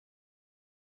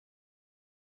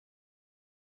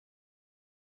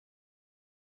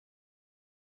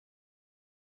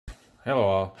Hello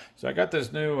all. So I got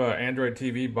this new Android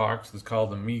TV box. It's called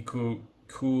the MECool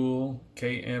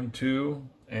KM2,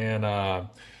 and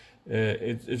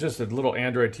it's just a little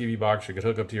Android TV box you could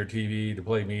hook up to your TV to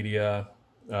play media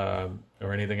or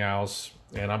anything else.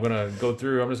 And I'm gonna go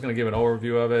through. I'm just gonna give an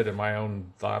overview of it and my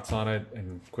own thoughts on it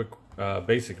and quick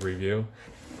basic review.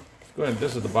 Let's go ahead.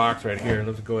 This is the box right here.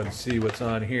 Let's go ahead and see what's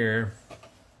on here.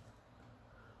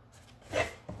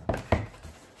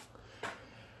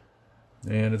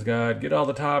 And it's got get all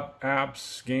the top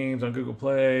apps, games on Google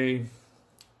Play.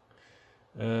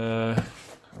 I'm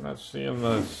not seeing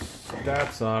the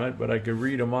stats on it, but I could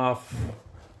read them off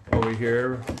over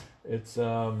here. It's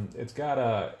got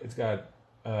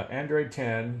Android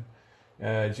 10.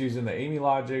 It's using the Amy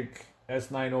Logic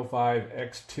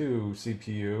S905X2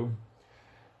 CPU.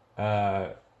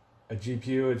 A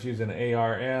GPU, it's using an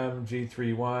ARM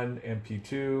G31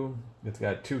 MP2. It's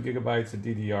got 2 gigabytes of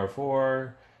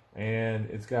DDR4. And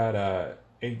it's got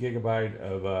 8 gigabyte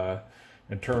of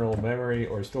internal memory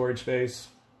or storage space,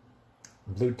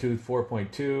 Bluetooth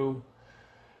 4.2,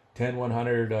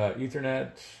 10100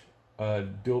 Ethernet,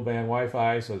 dual band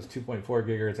Wi-Fi, so it's 2.4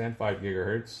 gigahertz and 5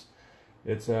 gigahertz.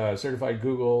 It's certified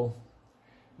Google.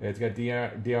 It's got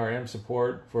DRM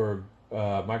support for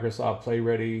Microsoft Play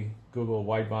Ready, Google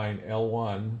Widevine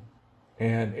L1,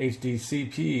 and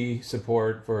HDCP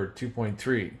support for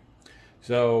 2.3.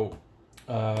 So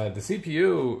the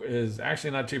CPU is actually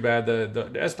not too bad. The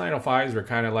S905s were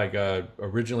kind of like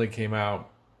originally came out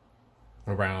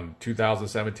around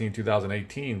 2017,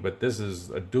 2018, but this is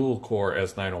a dual core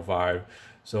S905.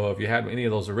 So if you had any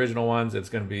of those original ones, it's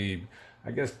going to be,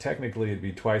 I guess technically it'd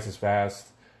be twice as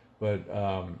fast, but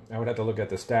I would have to look at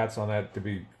the stats on that to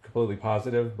be completely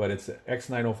positive, but it's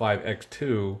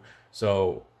X905X2,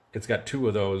 so it's got 2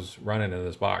 of those running in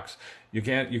this box. You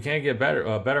can't get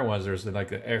better ones. There's like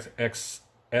the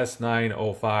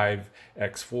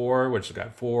S905X4, which has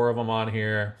got 4 of them on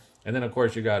here, and then of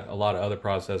course you got a lot of other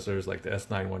processors like the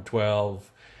S9112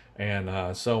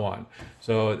 and so on.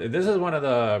 So this is one of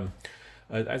the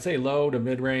I'd say low to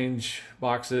mid-range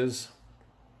boxes.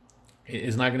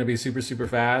 It's not going to be super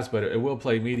fast, but it will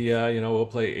play media, it will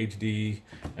play HD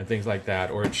and things like that,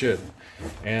 or it should.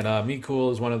 And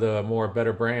MECool is one of the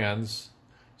better brands,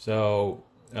 so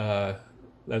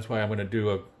that's why I'm going to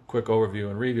do a quick overview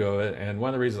and review of it. And one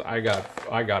of the reasons I got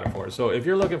it for it. So if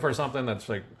you're looking for something that's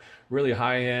like really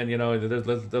high end,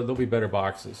 there'll be better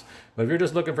boxes. But if you're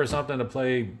just looking for something to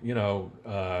play,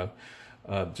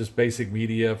 just basic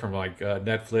media from like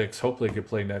Netflix, hopefully it could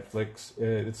play Netflix.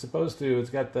 It's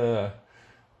got the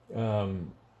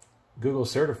Google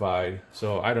certified,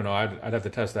 so I don't know, I'd have to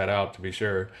test that out to be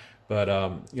sure. But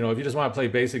if you just want to play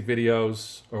basic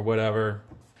videos or whatever,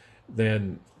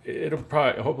 then it'll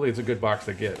hopefully it's a good box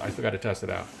to get. I still got to test it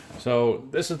out. So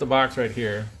this is the box right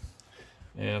here,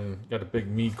 and got a big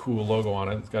MECool logo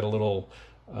on it. It's got a little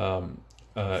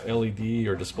LED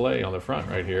or display on the front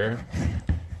right here.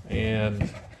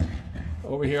 And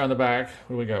over here on the back,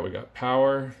 what do we got? We got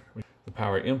power, the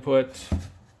power input,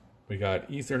 we got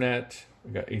Ethernet,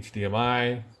 we got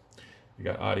HDMI, we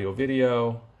got audio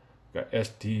video, we got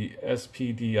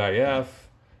SPDIF,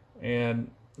 and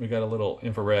we got a little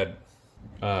infrared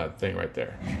thing right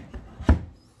there.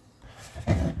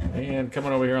 And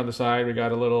coming over here on the side, we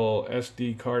got a little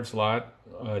SD card slot,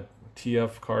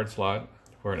 TF card slot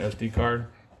for an SD card.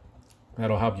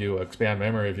 That'll help you expand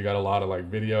memory if you got a lot of like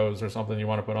videos or something you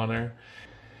want to put on there.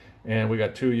 And we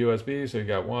got 2 USB, so you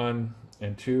got 1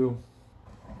 and 2.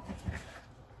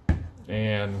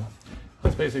 And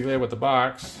that's basically it with the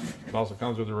box. It also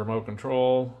comes with a remote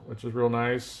control, which is real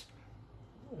nice.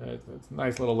 It's a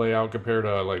nice little layout compared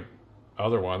to like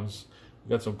other ones.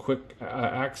 You got some quick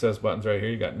access buttons right here.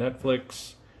 You got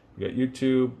Netflix, you got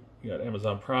YouTube, you got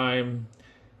Amazon Prime,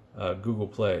 Google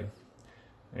Play,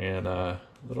 and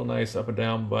little nice up and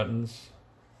down buttons.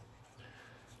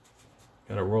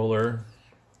 Got a roller,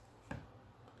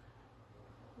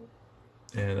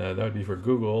 and that would be for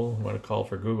Google. I want to call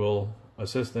for Google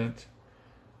Assistant.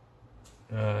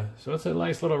 So it's a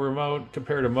nice little remote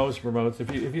compared to most remotes.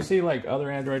 If you see like other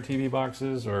Android TV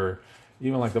boxes, or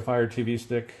even like the Fire TV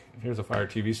Stick, here's a Fire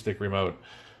TV Stick remote.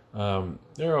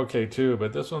 They're okay too,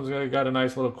 but this one's got a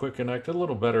nice little quick connect, a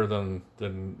little better than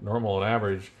normal and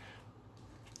average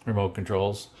remote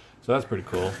controls. So that's pretty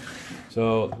cool.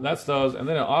 So that's those, and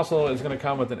then it also is going to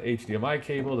come with an HDMI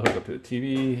cable to hook up to the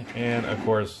TV, and of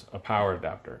course a power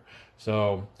adapter.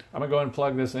 So I'm gonna go ahead and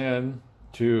plug this in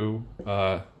to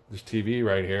this TV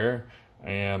right here,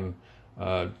 and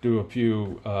do a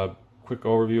few quick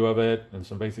overview of it and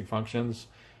some basic functions,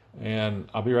 and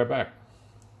I'll be right back.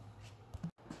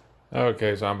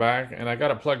 Okay, so I'm back and I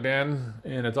got it plugged in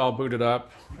and it's all booted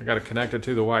up. I got it connected to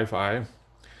the Wi-Fi.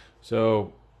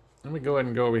 So let me go ahead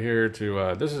and go over here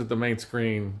to, this is the main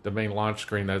screen, the main launch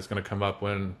screen that's going to come up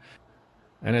when,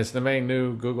 and it's the main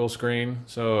new Google screen.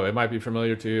 So it might be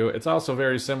familiar to you. It's also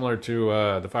very similar to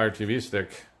the Fire TV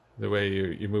stick. The way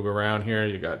you move around here,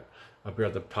 you got up here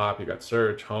at the top, you got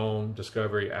search, home,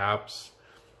 discovery, apps.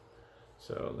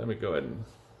 So let me go ahead and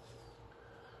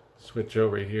switch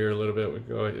over here a little bit. We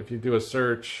go, if you do a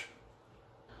search,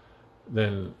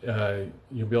 then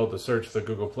you'll be able to search the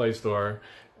Google Play Store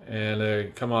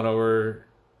and come on over.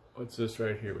 What's this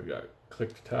right here? We got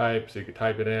click to type, so you can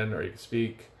type it in or you can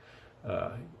speak.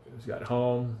 We've got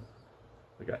home,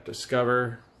 we got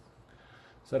discover,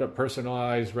 set up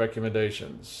personalized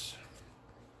recommendations.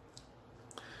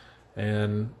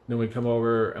 And then we come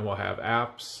over and we'll have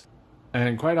apps.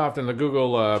 And quite often the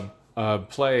Google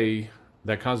Play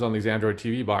that comes on these Android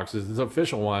TV boxes is the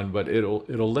official one, but it'll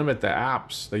limit the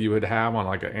apps that you would have on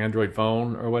like an Android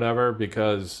phone or whatever,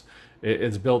 because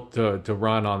it's built to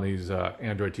run on these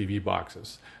Android TV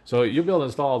boxes. So you'll be able to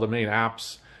install the main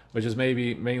apps, which is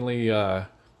mainly you know,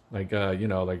 like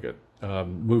a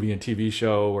movie and TV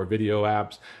show or video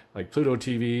apps, like Pluto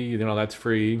TV. You know, that's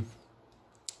free.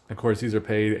 Of course, these are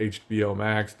paid. HBO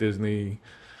Max, Disney,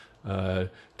 Tubi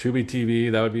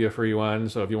TV, that would be a free one.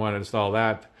 So if you want to install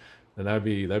that, then that'd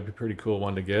be a pretty cool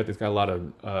one to get. It's got a lot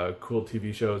of cool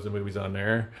TV shows and movies on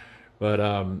there. But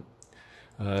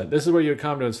this is where you would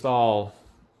come to install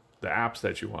the apps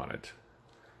that you wanted.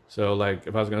 So like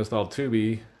if I was going to install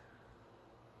Tubi,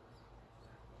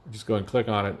 just go and click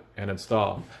on it and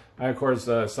install. I of course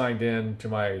signed in to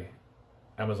my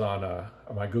Amazon,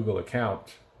 my Google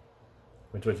account,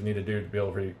 which is what you need to do to be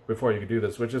able to, before you can do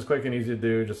this, which is quick and easy to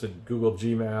do. Just a Google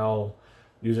Gmail,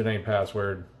 username,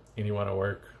 password, anyone will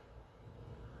work.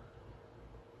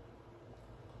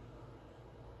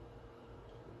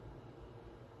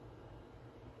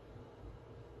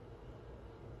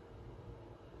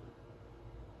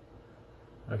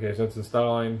 Okay, so it's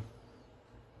installing.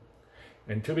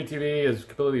 And Tubi TV is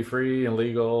completely free and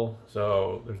legal,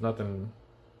 so there's nothing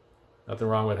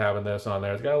wrong with having this on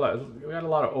there. It's got a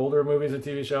lot of older movies and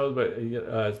TV shows, but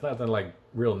it's nothing like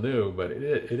real new. But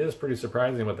it is pretty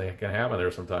surprising what they can have on there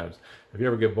sometimes. If you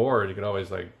ever get bored, you can always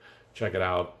like check it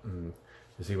out and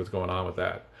see what's going on with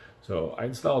that. So I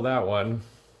installed that one.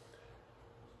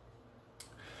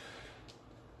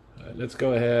 Let's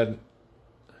go ahead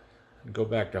and go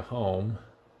back to home.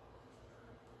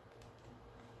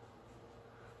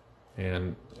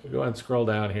 And go ahead and scroll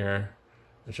down here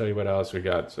and show you what else we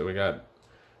got. So we've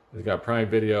got Prime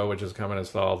Video, which is coming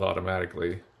installed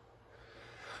automatically.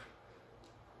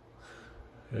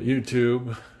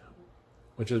 YouTube,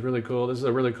 which is really cool. This is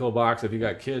a really cool box. If you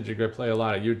got kids, you're gonna play a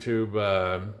lot of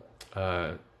YouTube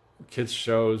kids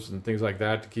shows and things like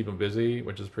that to keep them busy,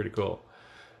 which is pretty cool.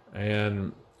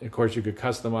 And of course, you could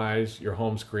customize your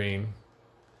home screen.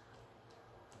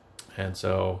 And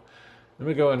so let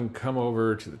me go and come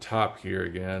over to the top here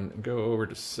again and go over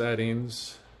to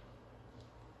settings.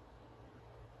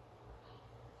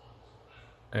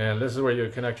 And this is where you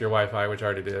connect your Wi-Fi, which I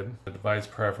already did. The device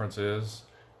preferences.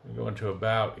 We go into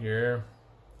about here.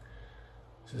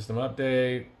 System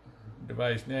update,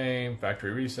 device name, factory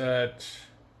reset.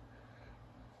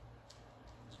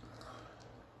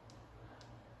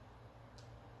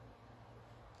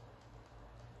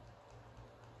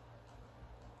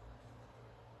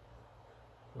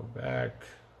 Go back.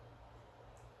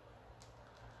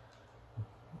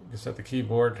 You can set the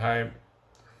keyboard type,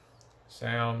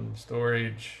 sound,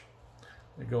 storage.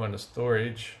 We go into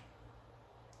storage.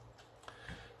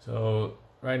 So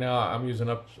right now I'm using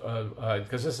up,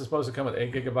 because this is supposed to come with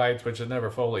 8 gigabytes, which it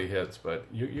never fully hits, but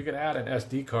you can add an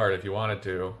SD card if you wanted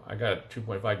to. I got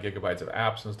 2.5 gigabytes of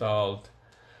apps installed.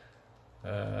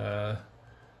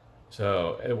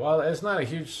 So while it's not a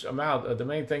huge amount, the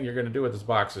main thing you're going to do with this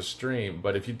box is stream.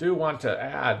 But if you do want to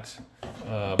add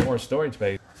more storage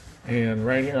space, and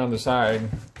right here on the side,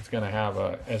 it's going to have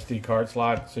a SD card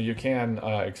slot, so you can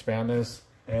expand this.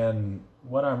 And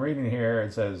what I'm reading here,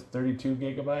 it says 32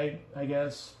 gigabyte, I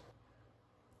guess.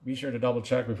 Be sure to double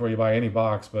check before you buy any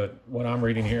box, but what I'm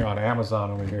reading here on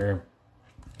Amazon over here,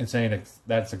 it's saying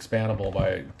that's expandable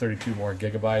by 32 more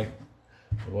gigabyte.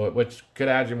 Which could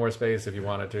add you more space if you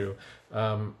wanted to.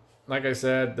 Like I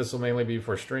said, this will mainly be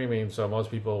for streaming, so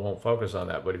most people won't focus on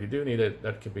that. But if you do need it,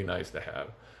 that could be nice to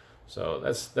have. So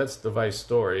that's device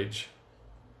storage.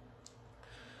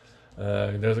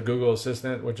 There's a Google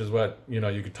Assistant, which is what you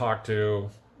could talk to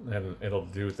and it'll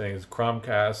do things.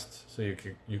 Chromecast, so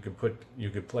you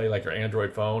could play like your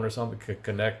Android phone or something, could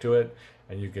connect to it,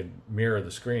 and you could mirror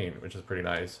the screen, which is pretty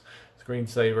nice.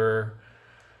 Screensaver,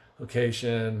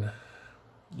 location,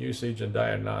 usage and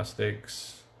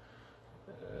diagnostics,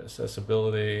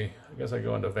 accessibility. I guess I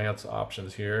go into advanced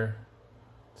options here,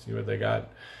 see what they got.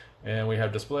 And we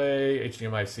have display,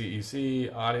 HDMI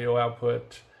CEC, audio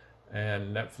output,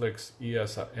 and Netflix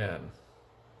ESN.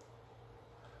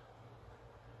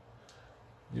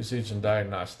 Usage and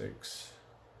diagnostics.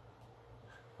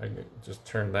 I can just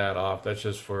turn that off. That's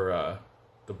just for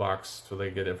the box, so they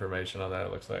get information on that,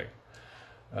 it looks like.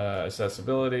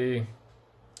 Accessibility.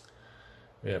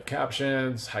 We have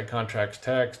captions, high contrast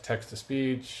text, text to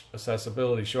speech,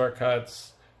 accessibility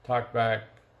shortcuts, talkback,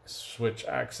 switch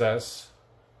access,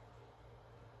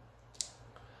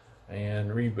 and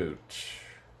reboot.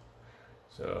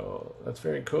 So that's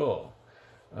very cool.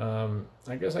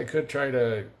 I guess I could try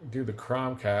to do the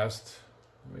Chromecast.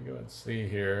 Let me go and see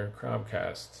here.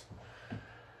 Chromecast.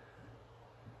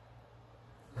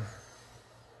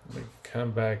 Let me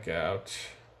come back out.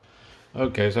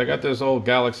 Okay, so I got this old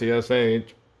Galaxy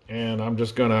S8, and I'm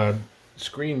just gonna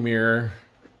screen mirror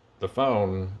the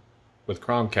phone with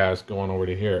Chromecast going over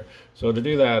to here. So to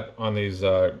do that on these,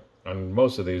 on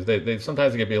most of these, they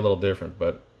sometimes can be a little different,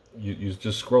 but you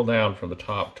just scroll down from the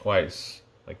top twice,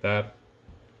 like that.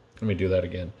 Let me do that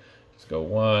again. Just go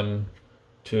 1,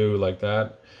 2, like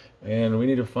that. And we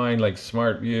need to find like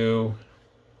Smart View,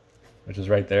 which is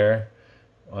right there.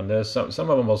 On this, some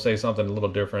of them will say something a little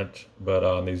different, but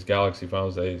on these Galaxy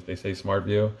phones, they say Smart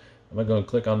View. I'm going to go and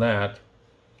click on that.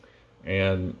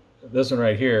 And this one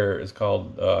right here is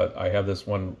called, I have this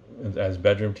one as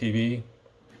Bedroom TV.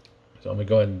 So I'm going to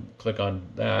go ahead and click on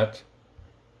that.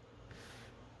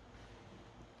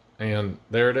 And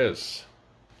there it is.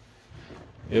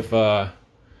 If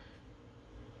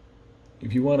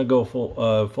you want to go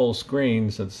full screen,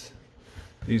 since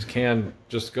these can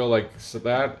just go like so,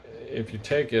 that if you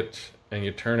take it and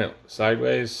you turn it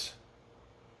sideways,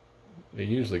 they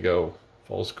usually go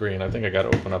full screen. I think I got to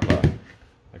open up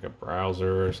like a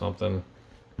browser or something.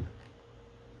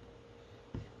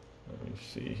 Let me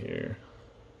see here.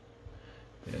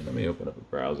 Yeah, let me open up a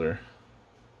browser.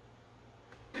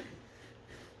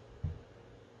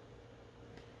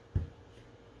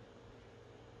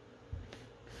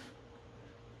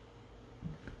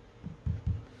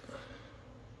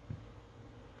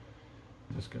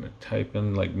 Just gonna type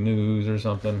in like news or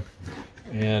something,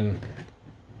 and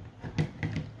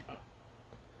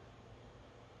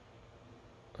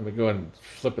let me go ahead and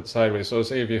flip it sideways. So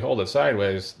say if you hold it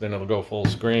sideways, then it'll go full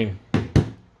screen.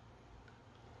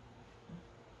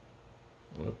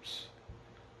 Whoops.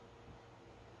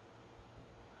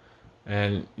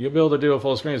 And you'll be able to do a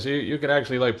full screen, so you can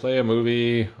actually like play a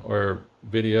movie or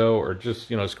video, or just,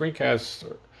 you know, screencasts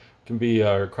can be,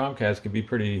 or Chromecast can be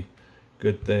pretty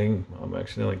good thing. I'm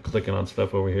accidentally clicking on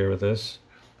stuff over here with this,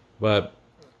 but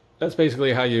that's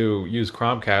basically how you use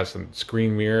Chromecast and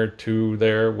screen mirror to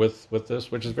there with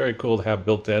this, which is very cool to have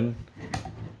built in.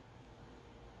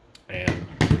 And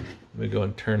let me go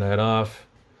and turn that off.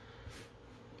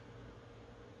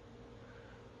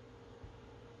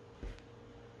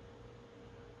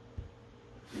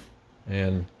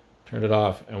 And turn it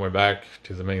off, and we're back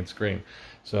to the main screen.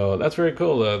 So that's very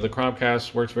cool. The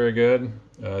Chromecast works very good.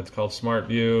 It's called Smart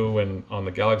View, and on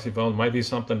the Galaxy phone, might be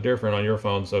something different on your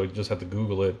phone, so you just have to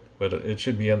Google it, but it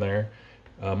should be in there.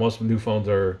 Most new phones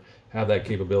have that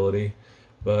capability,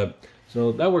 but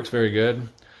so that works very good.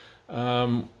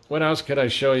 What else could I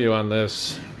show you on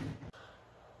this?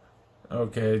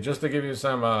 Okay, just to give you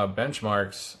some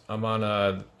benchmarks, I'm on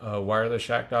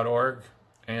wirelessshack.org.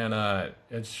 And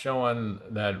it's showing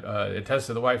that it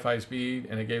tested the Wi-Fi speed,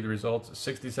 and it gave the results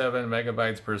 67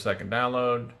 megabytes per second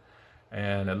download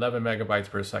and 11 megabytes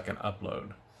per second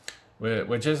upload,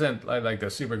 which isn't like the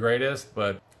super greatest,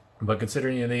 but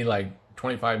considering you need like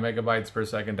 25 megabytes per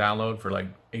second download for like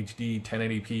HD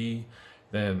 1080p,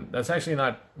 then that's actually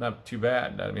not too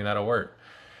bad. I mean, that'll work.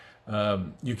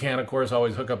 You can, of course,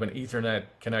 always hook up an Ethernet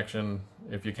connection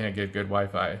if you can't get good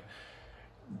Wi-Fi.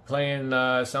 Playing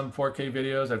some 4K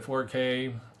videos at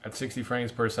 4K at 60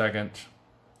 frames per second.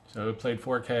 So it played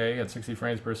 4K at 60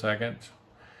 frames per second.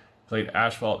 Played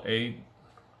Asphalt 8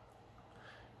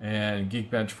 and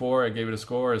Geekbench 4. I gave it a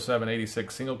score of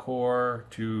 786 single core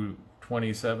to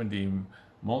 2070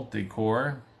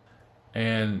 multi-core.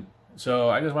 And so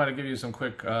I just wanted to give you some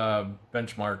quick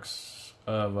benchmarks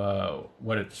of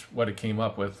what it came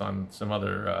up with on some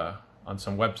other on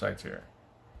some websites here.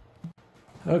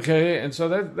 Okay, and so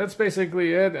that's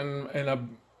basically it, and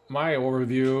my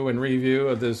overview and review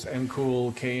of this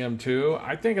MECool KM2.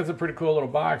 I think it's a pretty cool little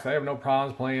box. I have no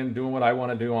problems doing what I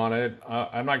want to do on it.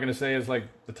 I'm not going to say it's like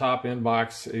the top end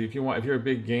box. If you're a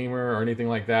big gamer or anything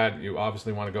like that, you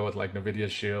obviously want to go with like NVIDIA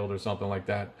Shield or something like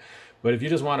that. But if you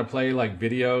just want to play like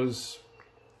videos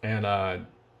and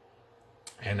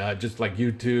just like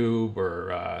YouTube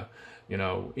or you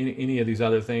know, any of these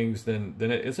other things, then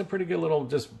it's a pretty good little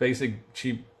just basic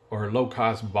cheap or low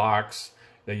cost box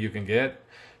that you can get.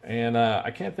 And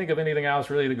I can't think of anything else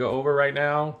really to go over right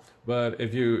now, but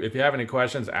if you have any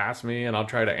questions, ask me and I'll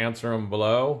try to answer them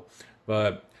below.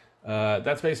 But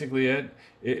that's basically it.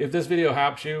 If this video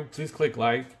helps you, please click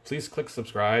like, please click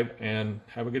subscribe, and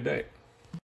have a good day.